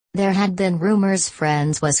There had been rumors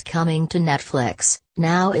Friends was coming to Netflix,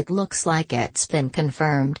 now it looks like it's been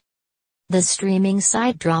confirmed. The streaming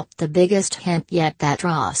site dropped the biggest hint yet that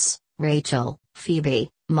Ross, Rachel, Phoebe,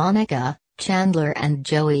 Monica, Chandler and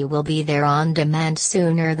Joey will be there on demand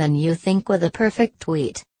sooner than you think with a perfect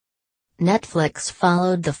tweet. Netflix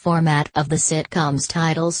followed the format of the sitcom's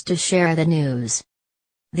titles to share the news.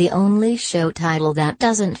 The only show title that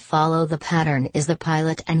doesn't follow the pattern is the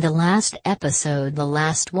pilot and the last episode the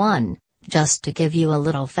last one, just to give you a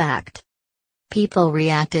little fact. People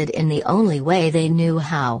reacted in the only way they knew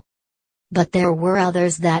how. But there were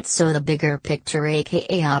others that saw the bigger picture,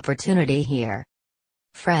 aka opportunity here.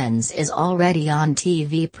 Friends is already on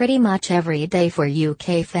TV pretty much every day for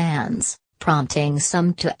UK fans, prompting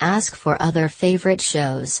some to ask for other favorite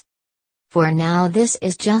shows. For now this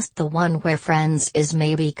is just the one where Friends is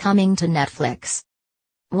maybe coming to Netflix.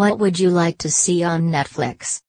 What would you like to see on Netflix?